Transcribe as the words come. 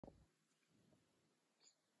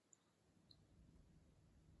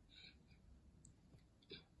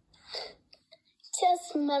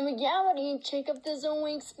My reality, check if there's a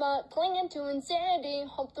weak spot, clinging to insanity,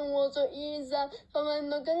 hope the walls will ease up, but I'm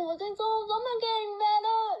looking souls, I'm getting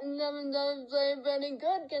better, never play very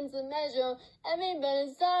good against the measure,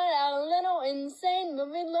 everybody started out a little insane,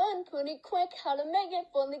 but we learned pretty quick how to make it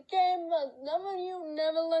for the game, but you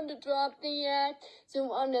never learn to drop the act,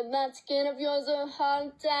 so under that skin of yours a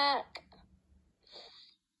heart attack.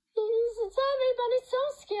 Since everybody's so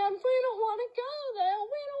scared, we don't want to go there.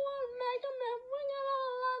 We don't want to make a move. We got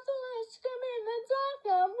our lives to live, screaming in the dark.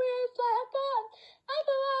 Now we play apart. I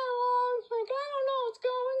feel alone, like I don't know what's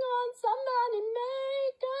going on. Somebody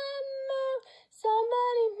make a move.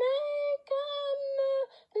 Somebody make a move.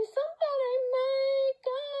 Please, somebody make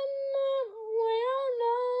a move. We don't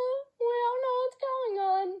know what's going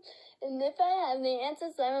on. And if I have the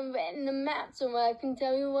answers, I haven't written them out, so I can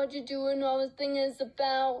tell you what you do and all this thing is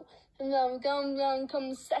about. And I'm going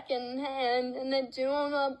come second hand, and I do all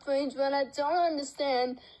my brains, but I don't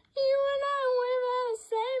understand. You and I, we've had the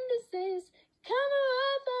same disease. Come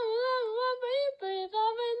up and love what we breathe.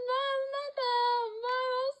 I've been like that,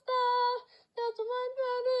 my star. That's what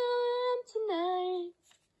I am tonight.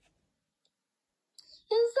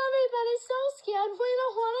 Is everybody so scared? We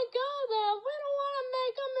don't want to go there. We don't want to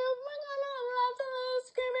make a move. We're gonna love to lose,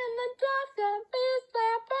 screaming in the dark. That feels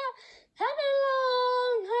bad, but heavy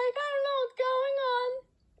long. Like I don't know what's going on.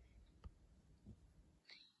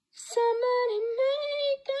 Somebody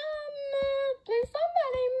make a move. Please,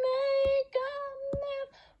 somebody make a move.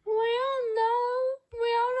 We all know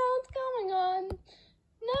what's going on.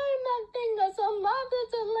 Now my fingers on love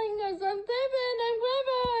that lingers and baby.